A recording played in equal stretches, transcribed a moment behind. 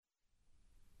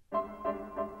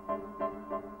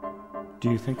Do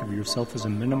you think of yourself as a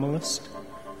minimalist?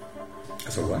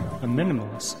 As a what? A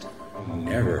minimalist.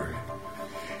 Never.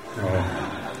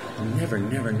 Oh, never.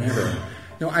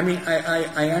 No, I mean,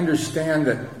 I understand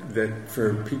that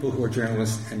for people who are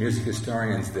journalists and music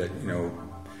historians that,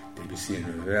 Debussy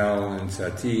and Ravel and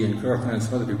Satie and Kaufman and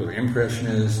some other people are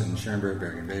impressionists, and Schoenberg,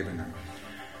 Berg and Beben are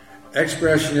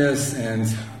expressionists, and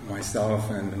myself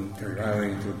and Terry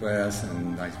Riley and Glass,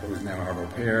 and I suppose now Arvo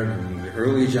Pärt and the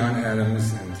early John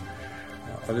Adams and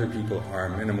other people are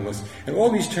minimalists. And all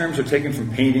these terms are taken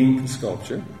from painting and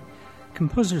sculpture.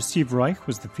 Composer Steve Reich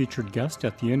was the featured guest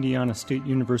at the Indiana State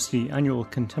University Annual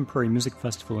Contemporary Music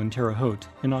Festival in Terre Haute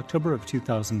in October of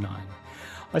 2009.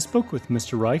 I spoke with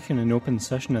Mr. Reich in an open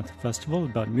session at the festival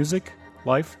about music,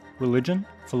 life, religion,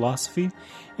 philosophy,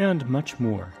 and much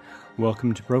more.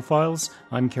 Welcome to Profiles.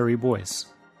 I'm Kerry Boyce.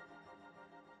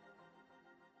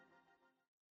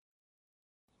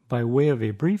 By way of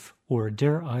a brief, or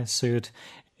dare I say it,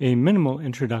 a minimal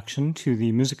introduction to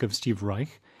the music of Steve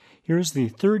Reich, here's the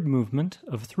third movement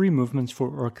of three movements for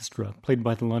orchestra, played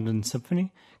by the London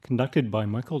Symphony, conducted by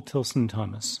Michael Tilson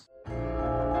Thomas.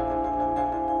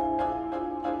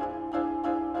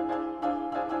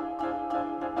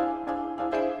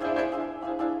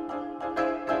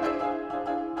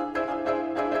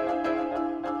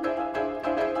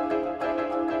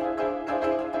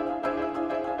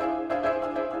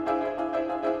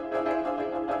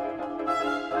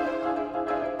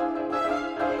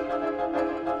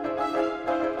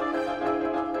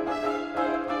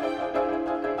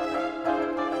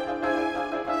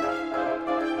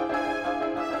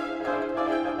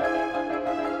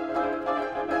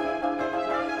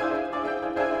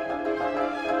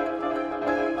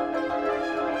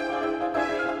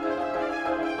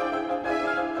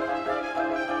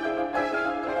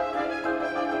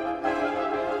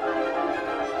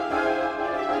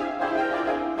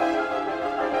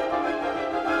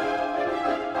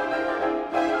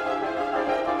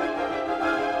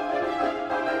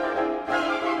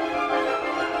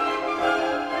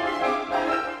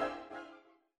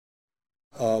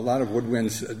 A lot of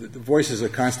woodwinds. The voices are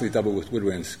constantly doubled with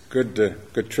woodwinds.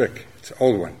 Good trick. It's an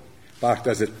old one. Bach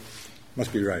does it.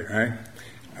 Must be right?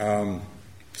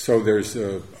 So there's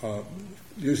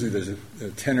usually there's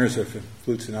tenors or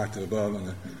flutes an octave above, and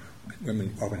the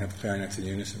women often have clarinets in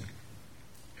unison.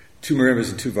 Two marimbas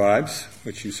and two vibes,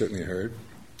 which you certainly heard,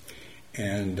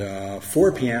 and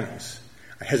four pianos.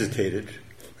 I hesitated,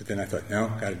 but then I thought, no,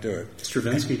 got to do it.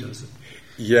 Stravinsky does it.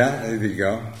 Yeah, there you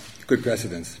go. Good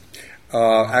precedence.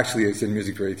 Actually, it's in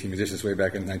Music for 18 Musicians way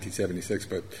back in 1976.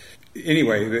 But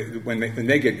anyway, when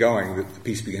they get going, the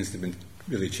piece begins to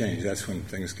really change. That's when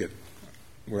things get,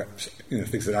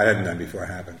 things that I hadn't done before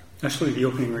happen. Actually, the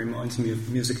opening reminds me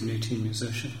of Music in 18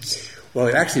 Musicians. Well,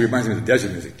 it actually reminds me of the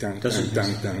desert music. Dun, dun,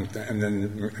 dun, dun, dun, and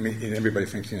then, everybody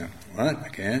thinks, what? I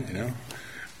can't,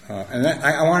 And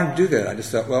I wanted to do that. I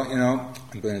just thought, well,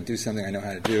 I'm going to do something I know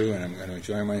how to do, and I'm going to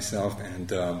enjoy myself,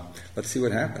 and let's see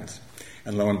what happens.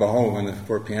 And lo and behold, when the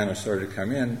four pianos started to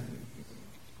come in,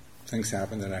 things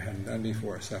happened that I hadn't done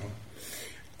before. So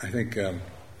I think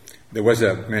there was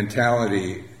a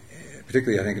mentality,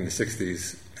 particularly I think in the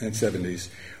 60s and 70s,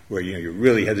 where you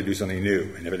really had to do something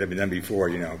new, and if it had been done before,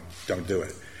 don't do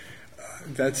it.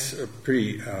 That's a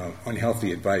pretty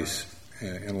unhealthy advice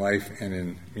in life and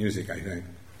in music, I think.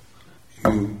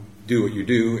 You do what you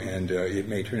do, and it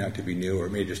may turn out to be new, or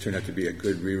it may just turn out to be a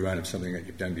good rerun of something that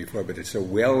you've done before, but it's so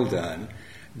well done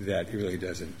that it really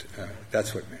doesn't,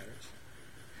 that's what matters.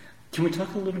 Can we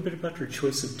talk a little bit about your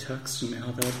choice of text and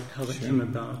how that Sure. came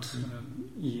about?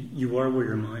 You are where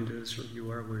your mind is, or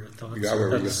you are where your thoughts are. You are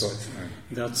where your thoughts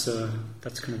are.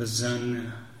 That's kind of a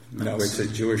Zen. No, it's a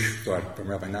Jewish thought from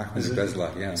Rabbi Nachman of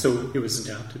Breslov, yeah. So it was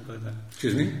adapted by that.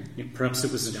 Excuse me? Yeah, perhaps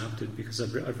it was adapted because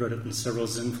I've read it in several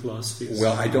Zen philosophies.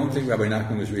 Well, I don't think Rabbi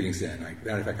Nachman was reading Zen.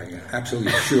 Matter of fact, I can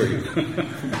absolutely assure you.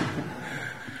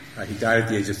 He died at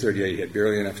the age of 38. He had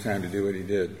barely enough time to do what he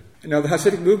did. The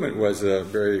Hasidic movement was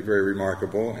very, very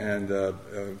remarkable and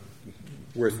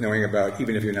worth knowing about,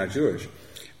 even if you're not Jewish.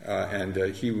 And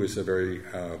he was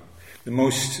the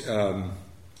most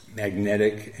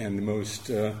magnetic and the most,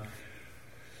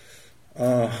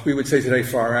 we would say today,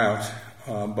 far out,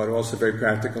 but also very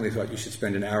practical. He thought you should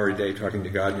spend an hour a day talking to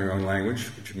God in your own language,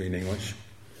 which would mean English,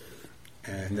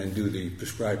 and then do the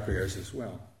prescribed prayers as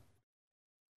well.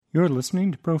 You're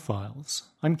listening to Profiles.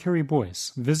 I'm Kerry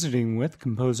Boyce, visiting with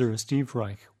composer Steve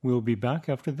Reich. We'll be back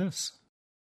after this.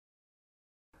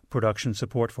 Production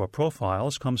support for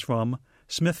Profiles comes from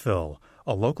Smithville,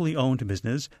 a locally owned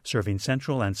business serving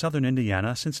central and southern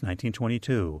Indiana since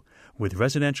 1922, with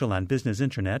residential and business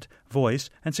internet, voice,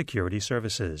 and security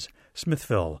services.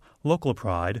 Smithville, local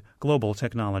pride, global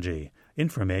technology.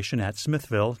 Information at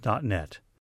smithville.net.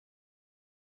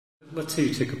 Let's say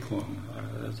you take a poem.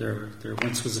 There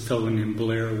once was a fellow named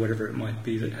Blair, or whatever it might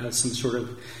be, that has some sort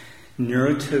of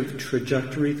narrative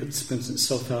trajectory that spins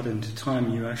itself out into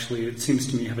time. You actually, it seems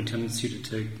to me, have a tendency to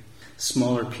take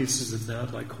smaller pieces of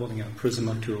that, like holding a prism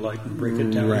up to a light and break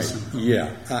it down. Right. Somehow.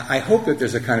 Yeah. I hope that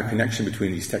there's a kind of connection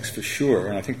between these texts for sure,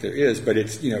 and I think there is. But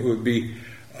it's it would be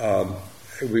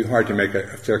hard to make a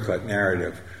clear-cut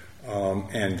narrative.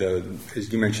 And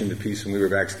as you mentioned, the piece when we were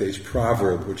backstage,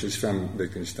 Proverb, which is from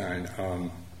Wittgenstein,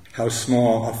 how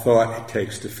small a thought it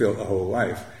takes to fill a whole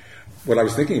life. What I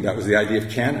was thinking about was the idea of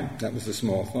canon. That was a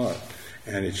small thought,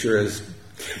 and it sure has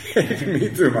taken me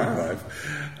through my life.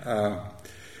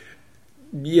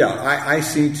 I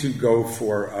seem to go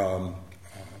for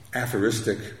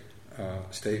aphoristic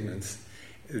statements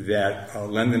that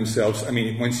lend themselves. I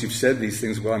mean, once you've said these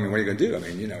things, well, I mean, what are you going to do? I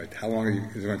mean, how long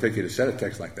is it going to take you to set a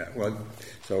text like that? Well,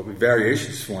 so the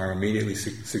variations form immediately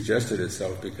suggested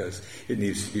itself because it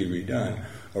needs to be redone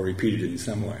or repeated in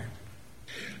some way.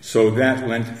 So that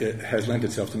has lent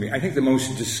itself to me. I think the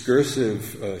most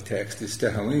discursive text is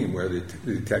Tehillim, where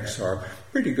the texts are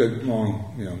pretty good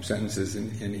long, sentences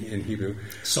in Hebrew.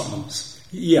 Psalms.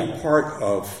 Yeah, part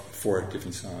of 4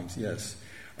 different psalms. Yes.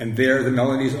 And there, the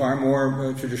melodies are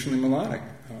more traditionally melodic.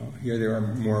 Here, there are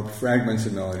more fragments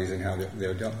of melodies and how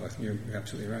they're dealt with. You're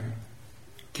absolutely right.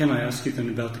 Can I ask you then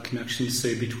about the connection,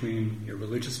 say, between your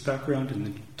religious background and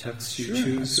the texts you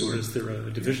choose? Absolutely. Or is there a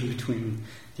division between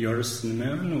the artist and the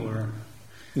man? Or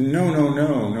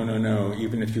No.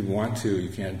 Even if you want to, you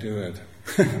can't do it.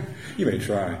 You may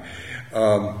try.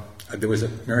 There was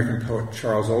an American poet,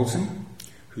 Charles Olson,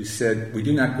 who said, "We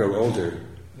do not grow older,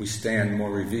 we stand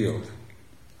more revealed."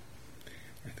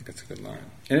 I think that's a good line.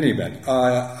 In any event,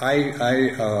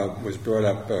 I was brought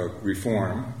up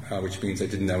Reform, which means I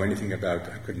didn't know anything about,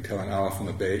 I couldn't tell an aleph from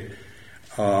a bet.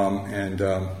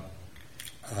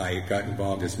 I got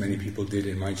involved, as many people did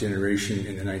in my generation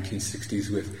in the 1960s,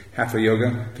 with Hatha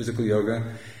yoga, physical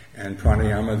yoga, and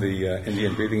pranayama, the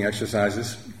Indian breathing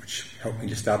exercises, which helped me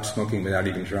to stop smoking without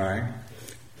even trying.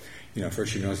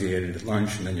 First you're nauseated at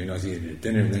lunch, and then you're nauseated at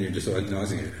dinner, and then you're just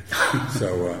nauseated.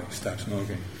 So you stop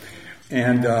smoking.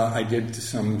 And I did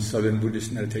some Southern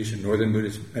Buddhist meditation, Northern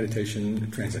Buddhist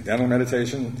meditation, Transcendental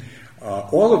meditation,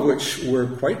 all of which were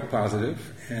quite positive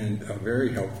and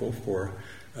very helpful for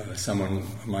someone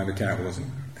of my metabolism.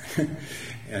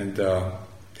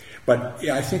 But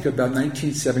I think about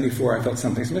 1974 I felt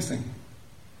something's missing.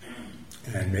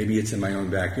 And maybe it's in my own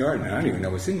backyard, and I don't even know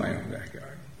what's in my own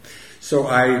backyard. So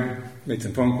I made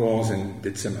some phone calls and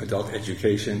did some adult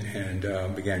education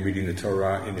and began reading the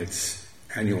Torah in its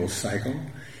annual cycle,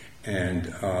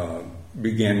 and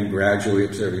began gradually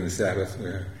observing the Sabbath,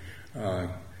 where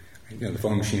the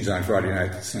phone machine's on Friday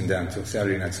night sundown till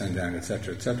Saturday night sundown,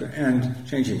 etc., and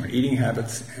changing my eating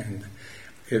habits, and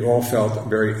it all felt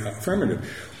very affirmative.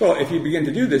 Well, if you begin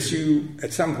to do this,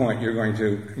 at some point you're going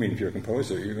to, if you're a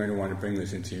composer, you're going to want to bring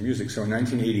this into your music. So in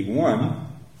 1981,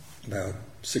 about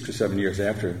 6 or 7 years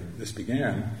after this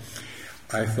began,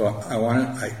 I thought,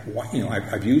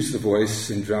 I've used the voice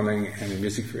in drumming and in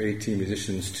music for 18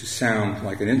 musicians to sound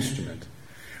like an instrument.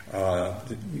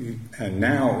 And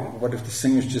now, what if the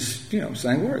singers just,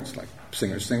 sang words, like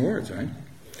singers sing words, right?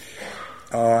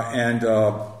 And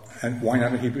why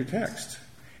not a Hebrew text?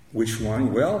 Which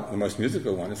one? Well, the most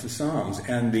musical one is the Psalms.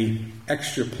 And the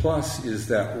extra plus is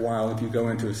that while if you go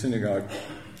into a synagogue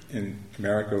in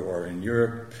America or in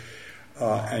Europe,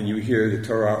 and you hear the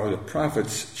Torah or the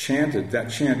prophets chanted,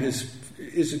 that chant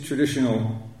is a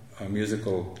traditional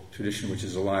musical tradition which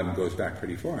is alive and goes back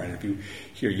pretty far. And if you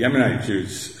hear Yemenite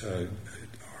Jews or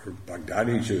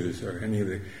Baghdadi Jews or any of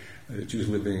the Jews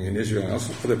living in Israel and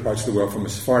also other parts of the world from a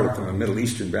Sephardic, from a Middle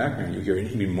Eastern background, you hear an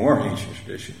even more ancient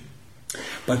tradition.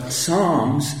 But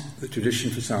Psalms, the tradition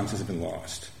for Psalms has been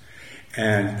lost.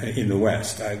 And in the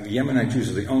West, the Yemenite Jews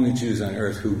are the only Jews on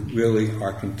earth who really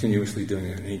are continuously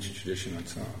doing an ancient tradition on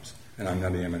Psalms. And I'm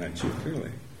not a Yemenite Jew, clearly.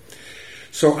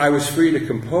 So I was free to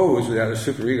compose without a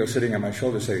superego sitting on my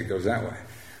shoulder saying it goes that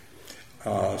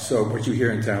way. So what you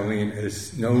hear in Tehillim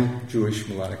is no Jewish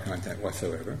melodic content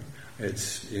whatsoever.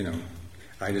 It's,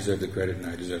 I deserve the credit and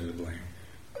I deserve the blame.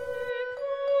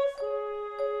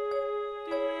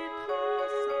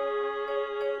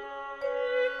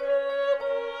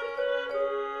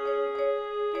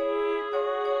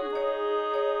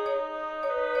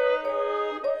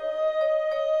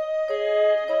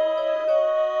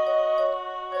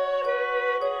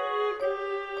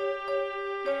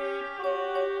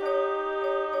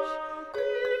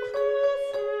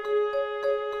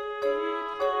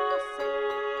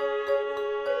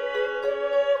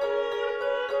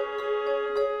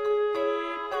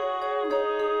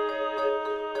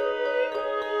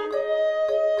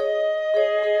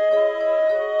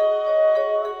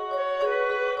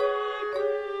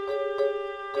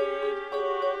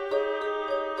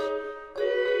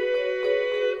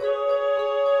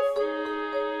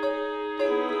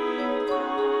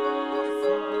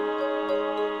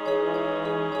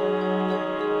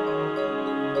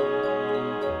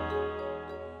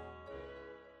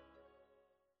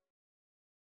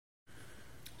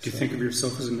 Do you think of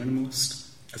yourself as a minimalist?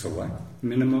 As a what?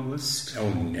 Minimalist? Oh,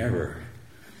 never.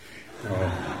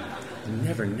 Oh,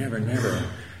 never.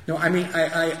 No, I mean,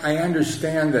 I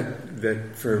understand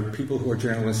that for people who are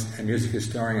journalists and music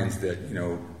historians that, you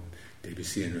know,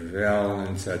 Debussy and Ravel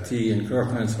and Satie and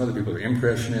Korfman and some other people are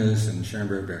impressionists, and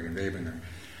Schoenberg, Bergen-Beben are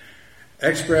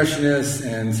expressionists,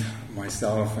 and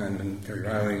myself and Terry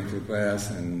Riley and Philip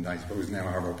Glass, and I suppose now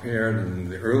Arvo Pärt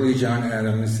and the early John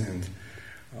Adams, and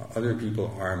other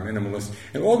people are minimalists.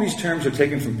 And all these terms are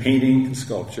taken from painting and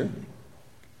sculpture,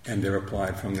 and they're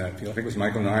applied from that field. I think it was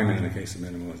Michael Nyman in the case of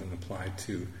minimalism applied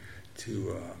to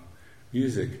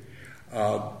music.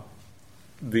 The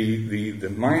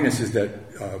minus is that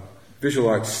visual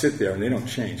arts sit there and they don't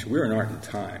change. We're an art in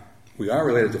time. We are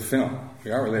related to film.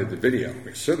 We are related to video.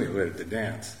 We're certainly related to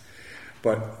dance.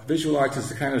 But visual arts is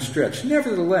the kind of stretch.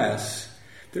 Nevertheless,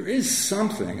 there is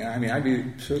something, I mean, I'd be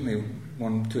certainly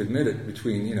one to admit it,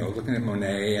 between, you know, looking at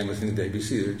Monet and listening to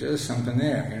Debussy. There's just something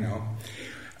there, you know.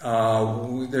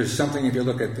 There's something if you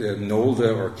look at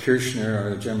Nolde or Kirchner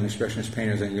or the German expressionist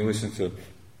painters and you listen to,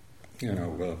 you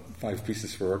know, 5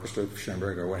 pieces for orchestra,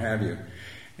 Schoenberg or what have you.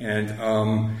 And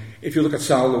if you look at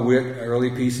Sol LeWitt early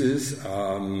pieces,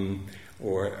 or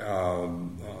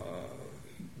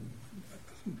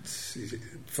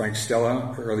Frank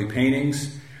Stella early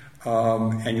paintings,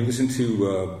 and you listen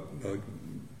to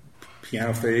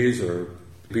piano phase or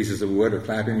pieces of wood or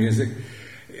clapping music,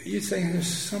 you'd say there's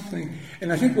something.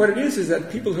 And I think what it is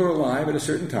that people who are alive at a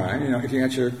certain time, you know, if you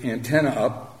got your antenna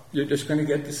up, you're just going to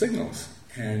get the signals.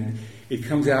 And it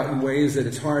comes out in ways that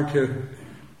it's hard to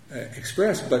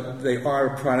express, but they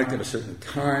are a product of a certain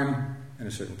time and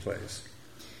a certain place.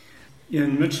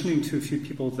 In mentioning to a few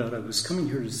people that I was coming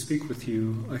here to speak with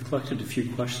you, I collected a few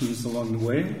questions along the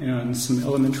way, and some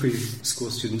elementary school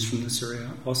students from this area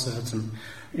also had some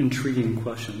intriguing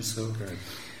questions. So, okay.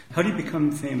 How do you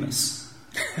become famous?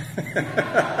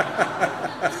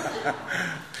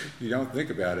 You don't think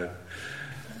about it.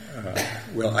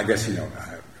 Well, I guess, you know,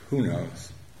 who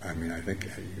knows? I mean, I think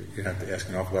you'd have to ask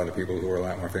an awful lot of people who are a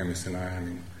lot more famous than I. I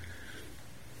mean,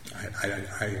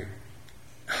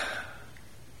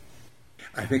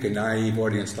 I think a naive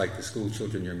audience like the school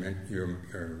children you're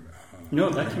no,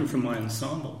 that came from my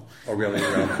ensemble. Oh, really?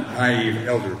 Well, naive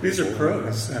elder people. These are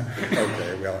pros.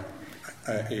 Okay, well,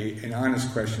 an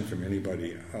honest question from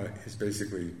anybody is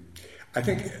basically, I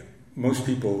think most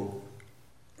people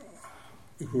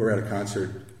who are at a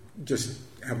concert just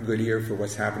have a good ear for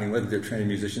what's happening, whether they're trained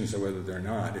musicians or whether they're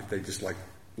not, if they just like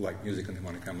music and they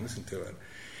want to come listen to it.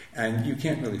 And you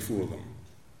can't really fool them.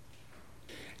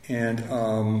 And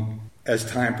as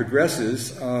time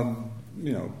progresses,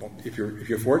 you know, if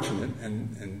you're fortunate,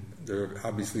 and there are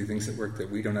obviously things that work that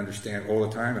we don't understand all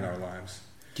the time in our lives.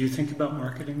 Do you think about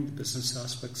marketing, the business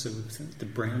aspects of the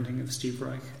branding of Steve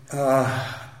Reich?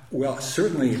 Well,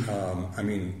 certainly, I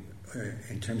mean,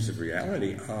 in terms of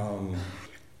reality,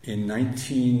 in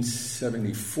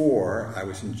 1974, I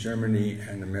was in Germany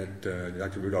and I met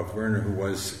Dr. Rudolf Werner, who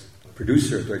was a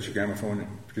producer at Deutsche Grammophon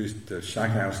and produced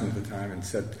Stockhausen at the time, and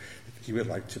said he would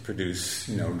like to produce,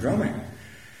 you know, drumming.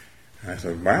 And I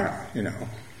thought, wow, you know,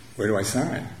 where do I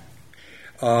sign?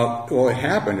 Well, it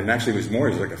happened, and actually it was more.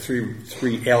 It was like a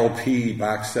three LP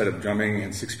box set of drumming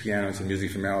and 6 pianos and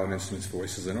music from Allen Instruments,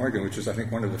 voices, and organ, which was, I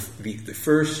think, one of the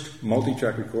first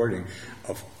multi-track recording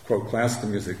of, quote, classical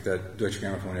music that Deutsche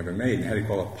Grammophon ever made, and had to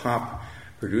call a pop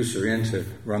producer in to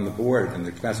run the board, and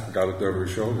the classical guy looked over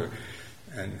his shoulder,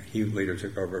 and he later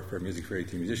took over for Music for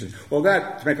 18 Musicians. Well,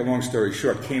 that, to make a long story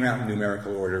short, came out in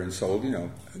numerical order and sold, you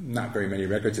know, not very many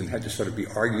records, and had to sort of be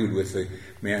argued with the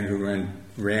man who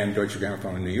ran Deutsche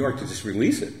Grammophon in New York to just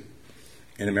release it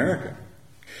in America.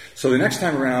 So the next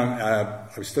time around, I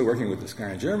was still working with this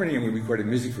guy in Germany, and we recorded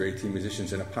Music for 18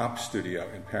 Musicians in a pop studio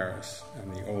in Paris,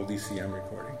 on the old ECM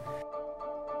recording.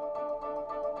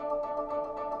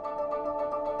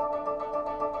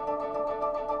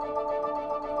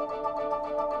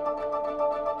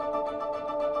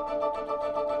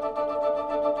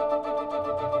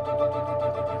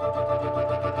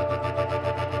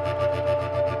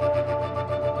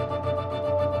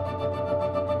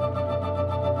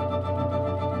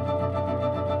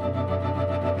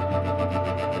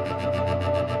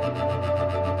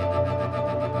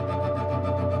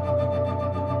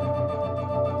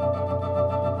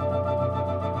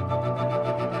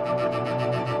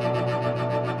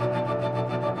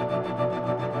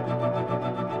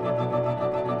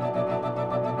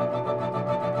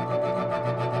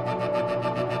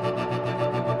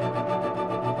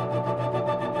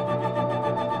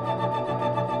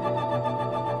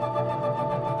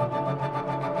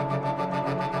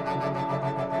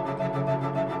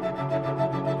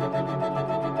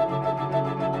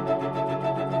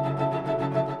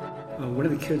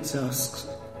 kids ask,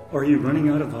 are you running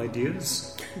out of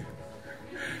ideas?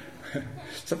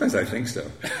 Sometimes I think so.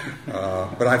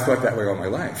 But I've thought that way all my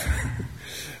life.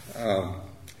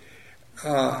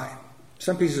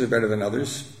 Some pieces are better than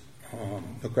others.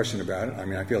 No question about it. I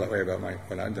mean, I feel that way about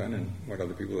what I've done and what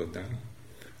other people have done.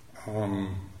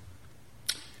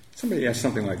 Somebody asked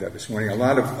something like that this morning. A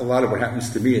lot of what happens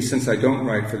to me is, since I don't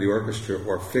write for the orchestra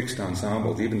or fixed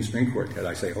ensembles, even the string quartet,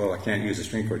 I say, I can't use the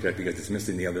string quartet because it's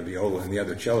missing the other viola and the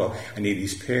other cello. I need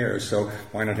these pairs, so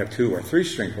why not have 2 or 3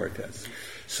 string quartets?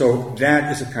 So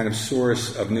that is a kind of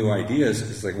source of new ideas.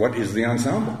 It's like, what is the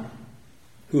ensemble?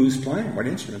 Who's playing? What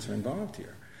instruments are involved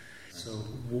here? So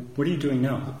what are you doing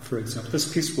now, for example?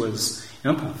 This piece was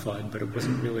amplified, but it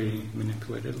wasn't really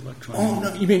manipulated electronically. Oh,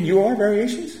 no, you mean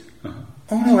variations? Uh-huh.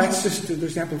 Oh, no, that's just,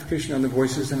 there's amplification on the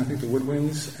voices and I think the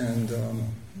woodwinds and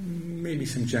maybe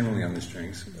some generally on the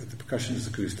strings. The percussion is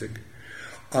acoustic.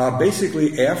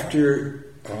 Basically, after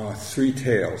Three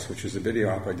Tales, which was a video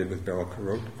opera I did with Bella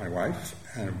Carrot, my wife,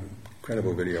 an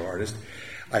incredible video artist,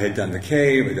 I had done The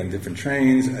Cave, I'd done Different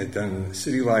Trains, I'd done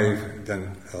City Life, I'd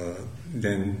done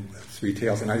then Three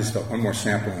Tales, and I just thought, one more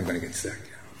sample and I'm going to get sick.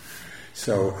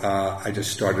 So I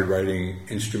just started writing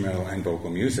instrumental and vocal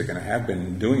music, and I have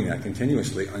been doing that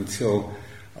continuously until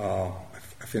I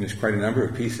finished quite a number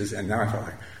of pieces, and now I felt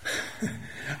like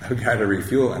I've got to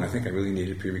refuel, and I think I really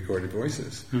needed pre-recorded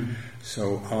voices. Mm-hmm.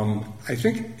 So I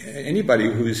think anybody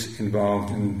who's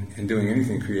involved in doing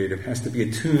anything creative has to be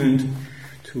attuned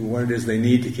to what it is they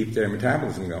need to keep their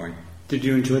metabolism going. Did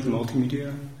you enjoy the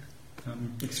multimedia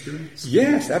experience?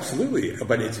 Yes, absolutely.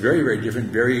 But it's very, very different,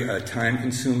 very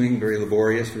time-consuming, very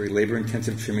laborious, very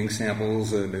labor-intensive, trimming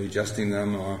samples, adjusting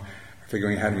them, or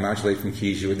figuring out how to modulate from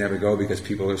keys you would never go because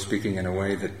people are speaking in a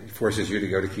way that forces you to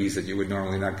go to keys that you would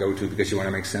normally not go to because you want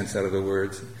to make sense out of the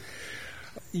words.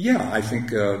 Yeah, I think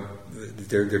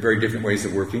they're very different ways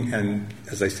of working. And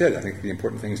as I said, I think the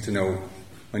important thing is to know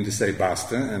when to say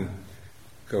basta and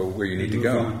go where you need to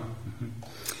go.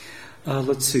 Mm-hmm.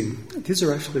 Let's see. These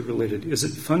are actually related. Is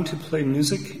it fun to play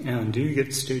music, and do you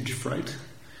get stage fright?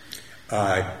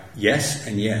 Yes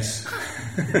and yes.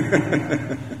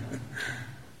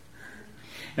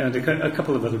 And a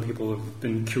couple of other people have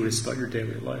been curious about your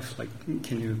daily life. Like,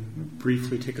 can you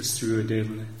briefly take us through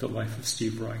the life of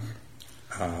Steve Reich?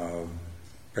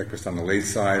 Breakfast on the late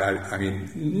side. I mean,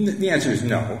 the answer is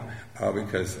no,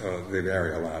 because they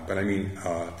vary a lot. But I mean,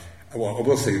 well, I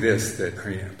will say this, that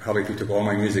probably if you took all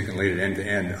my music and laid it end to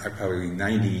end, probably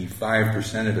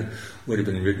 95% of it would have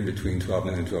been written between 12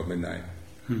 noon and 12 midnight.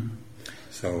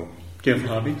 So, do you have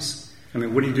hobbies? I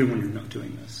mean, what do you do when you're not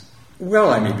doing this?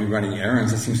 Well, I may be running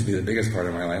errands. That seems to be the biggest part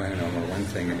of my life. I don't know, one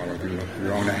thing,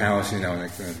 you own a house, like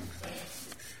that.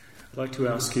 I'd like to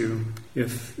ask you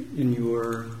if, in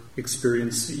your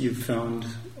experience, you've found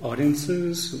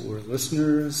audiences or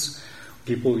listeners,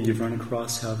 people you've run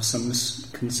across, have some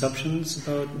misconceptions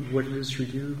about what it is you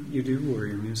do or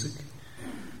your music?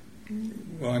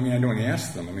 Well, I mean, I don't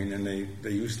ask them. I mean, and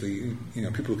they usually,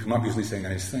 people who come up usually say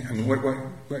nice things. I mean, what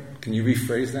can you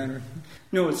rephrase that? Or?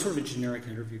 No, it's sort of a generic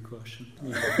interview question.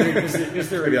 Is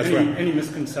there any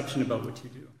misconception about what you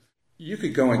do? You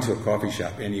could go into a coffee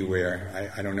shop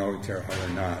anywhere. I don't know Terre Haute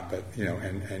or not, but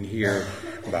and hear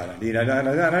about it.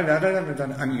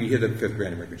 I mean, you hear the Fifth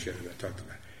Grand American Share that I talked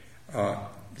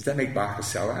about. Does that make Bach a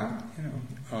sellout?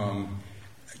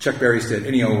 Chuck Berry said,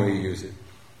 "Any old way you use it."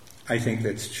 I think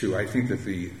that's true. I think that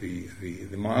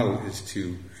the model is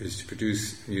to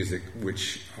produce music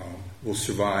which will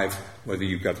survive whether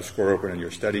you've got the score open and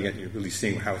you're studying it and you're really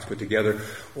seeing how it's put together,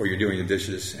 or you're doing the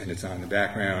dishes and it's on in the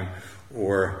background,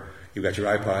 or you've got your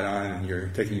iPod on and you're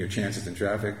taking your chances in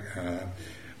traffic.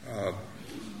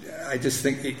 I just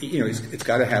think it's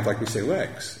got to have, like we say,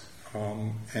 legs,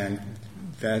 and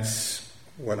that's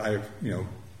what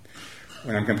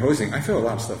when I'm composing, I throw a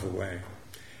lot of stuff away.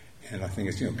 And I think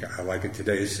it's, I like it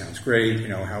today, it sounds great,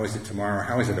 how is it tomorrow,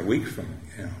 how is it a week from,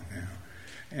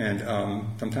 And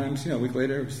sometimes, a week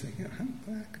later, it's like,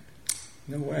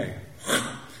 no way.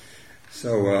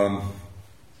 So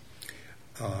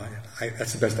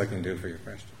that's the best I can do for your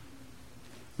question.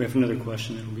 We have another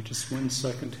question, it'll be just 1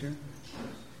 second here.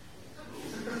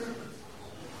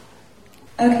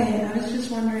 Okay, I was just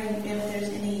wondering if there's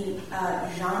any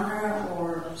genre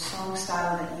or song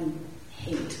style that you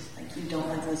hate, like you don't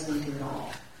like listening to at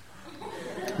all.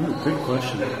 Good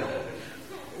question.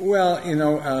 Well,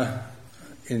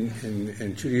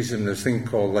 in Judaism, there's a thing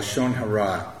called Lashon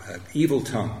Hara, evil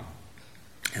tongue,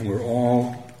 and we're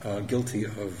all guilty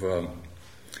of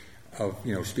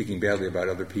speaking badly about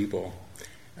other people.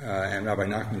 And Rabbi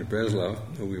Nachman of Breslov,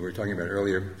 who we were talking about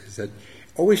earlier, said,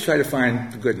 always try to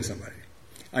find the good in somebody.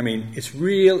 I mean, it's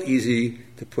real easy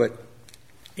to put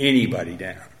anybody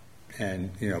down,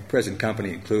 and, present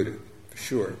company included, for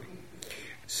sure.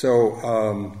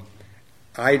 So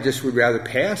I just would rather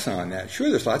pass on that. Sure,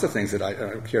 there's lots of things that I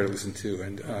don't care to listen to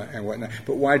and whatnot,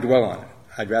 but why dwell on it?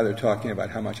 I'd rather talking about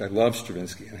how much I love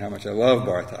Stravinsky and how much I love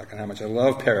Bartok and how much I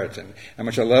love Peretin, how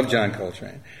much I love John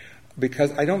Coltrane,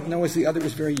 because I don't know as the other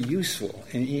is very useful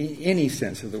in any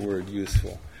sense of the word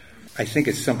useful. I think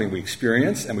it's something we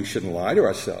experience, and we shouldn't lie to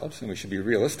ourselves, and we should be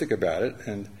realistic about it.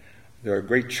 And there are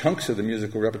great chunks of the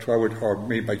musical repertoire which are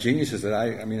made by geniuses that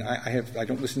I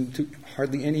don't listen to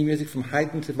hardly any music from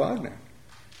Haydn to Wagner,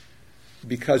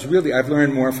 because really I've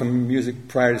learned more from music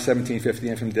prior to 1750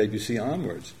 and from Debussy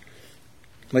onwards.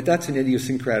 But that's an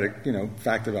idiosyncratic,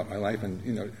 fact about my life, and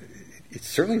it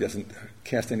certainly doesn't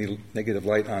cast any negative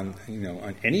light on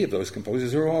any of those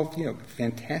composers. They're all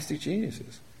fantastic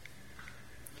geniuses.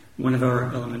 One of our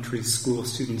elementary school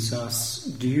students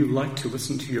asked, "Do you like to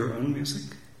listen to your own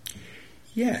music?"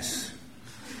 Yes.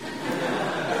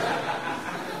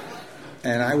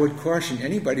 And I would caution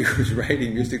anybody who's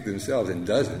writing music themselves and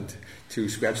doesn't to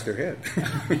scratch their head.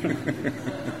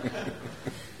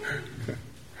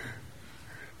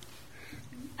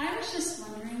 I was just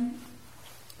wondering.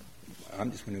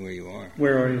 I'm just wondering where you are.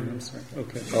 Where are you? I'm sorry.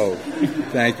 Okay. Oh,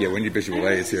 thank you. Wendy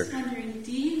Bishop-Willay is here. I was just wondering,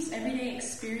 do you use everyday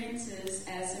experiences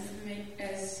as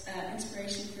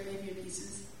inspiration for any of your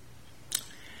pieces?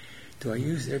 Do I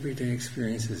use everyday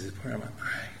experiences as part of my...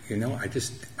 I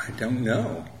don't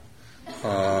know.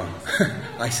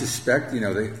 I suspect,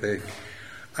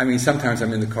 sometimes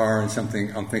I'm in the car and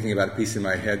I'm thinking about a piece in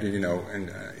my head,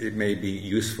 and it may be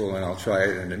useful and I'll try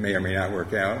it and it may or may not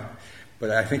work out. But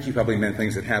I think you probably meant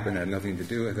things that happened had nothing to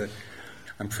do with it.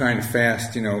 I'm trying to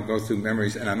fast, go through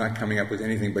memories, and I'm not coming up with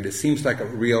anything, but it seems like a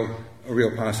real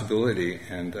possibility,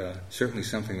 and certainly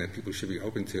something that people should be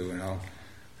open to, and I'll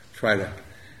try to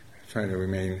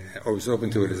remain as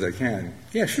open to it as I can.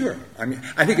 Yeah, sure.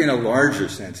 I think in a larger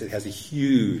sense, it has a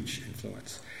huge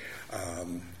influence.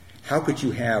 How could you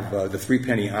have the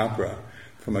Threepenny Opera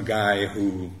from a guy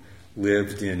who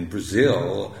lived in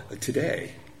Brazil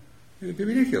today? It would be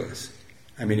ridiculous.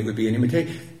 It would be an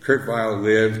imitation. Kurt Weill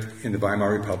lived in the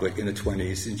Weimar Republic in the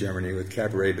 1920s in Germany with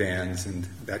cabaret bands and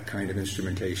that kind of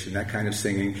instrumentation, that kind of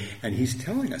singing, and he's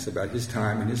telling us about his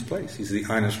time and his place. He's the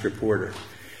honest reporter.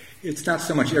 It's not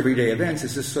so much everyday events,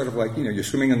 it's just sort of like, you're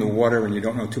swimming in the water and you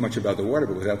don't know too much about the water,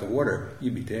 but without the water,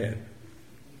 you'd be dead.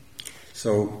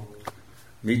 So,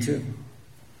 me too.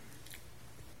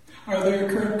 Are there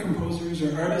current composers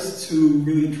or artists who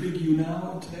really intrigue you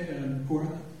now today and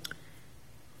Portland?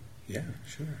 Yeah,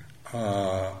 sure.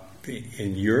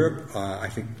 In Europe, I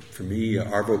think for me,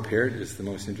 Arvo Pärt is the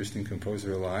most interesting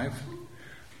composer alive.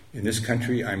 In this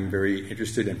country, I'm very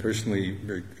interested and personally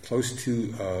very close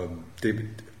to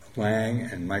David Lang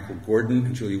and Michael Gordon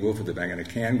and Julie Wolfe of the Bang on a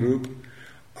Can group.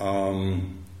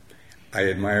 I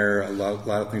admire a lot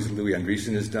of things that Louis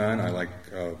Andriessen has done. I like,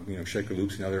 Shaker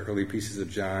Loops and other early pieces of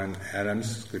John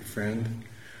Adams, good friend.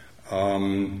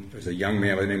 There's a young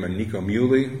man by the name of Nico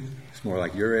Muhly. He's more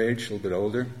like your age, a little bit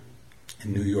older,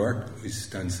 in New York, who's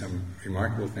done some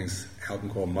remarkable things. An album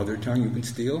called Mother Tongue you can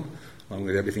steal, along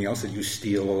with everything else that you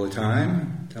steal all the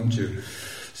time, don't you?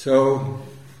 So,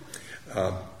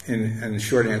 in the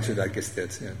short answer, I guess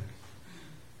that's it.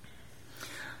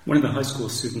 One of the high school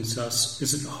students asked,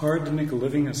 is it hard to make a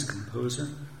living as a composer?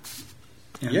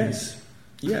 And Yes.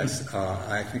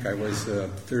 I think I was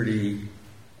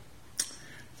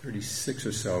 36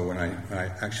 or so when I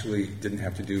actually didn't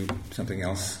have to do something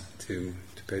else to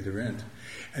pay the rent.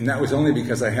 And that was only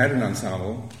because I had an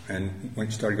ensemble and when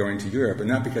you started going to Europe, and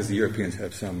not because the Europeans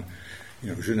have some,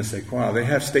 je ne sais quoi. They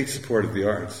have state support of the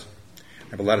arts.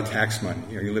 They have a lot of tax money.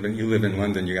 You live in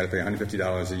London, you got to pay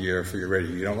 $150 a year for your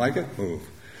radio. You don't like it? Move.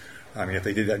 If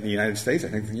they did that in the United States, I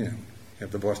think, you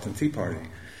have the Boston Tea Party.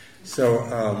 So,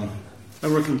 I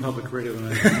work in public radio,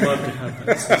 and I'd love to have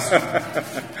that system.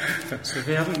 So if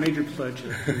you haven't made your pledge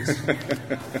yet, please,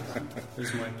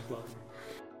 there's my plug.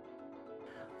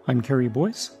 I'm Kerry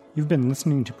Boyce. You've been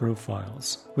listening to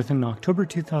Profiles, with an October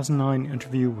 2009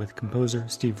 interview with composer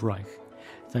Steve Reich.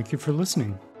 Thank you for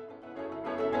listening.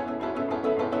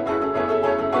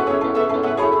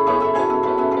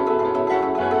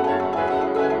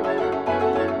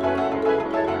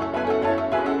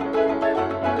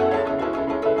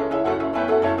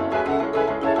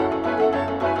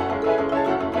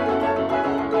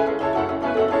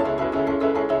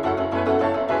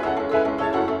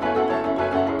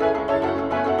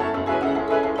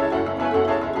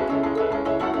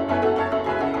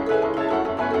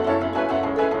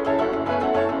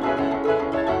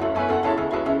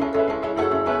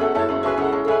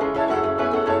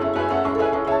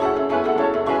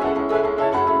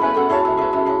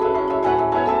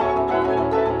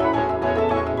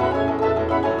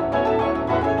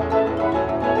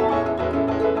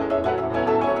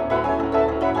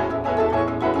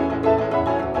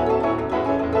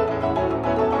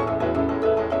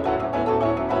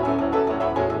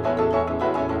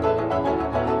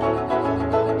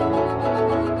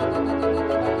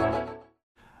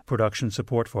 Post-production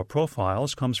support for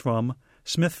Profiles comes from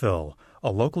Smithville,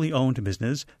 a locally owned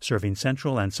business serving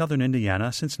central and southern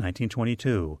Indiana since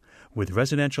 1922, with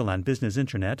residential and business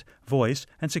internet, voice,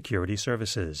 and security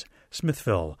services.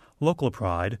 Smithville, local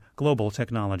pride, global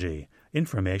technology.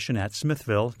 Information at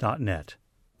smithville.net.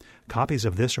 Copies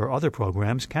of this or other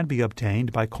programs can be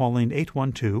obtained by calling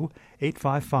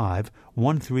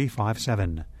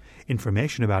 812-855-1357.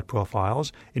 Information about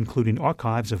Profiles, including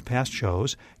archives of past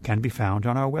shows, can be found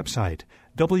on our website,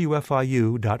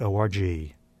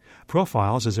 wfiu.org.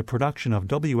 Profiles is a production of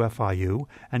WFIU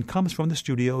and comes from the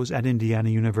studios at Indiana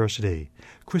University.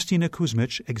 Christina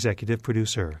Kuzmich, executive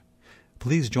producer.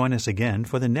 Please join us again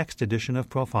for the next edition of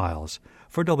Profiles.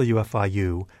 For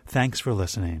WFIU, thanks for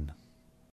listening.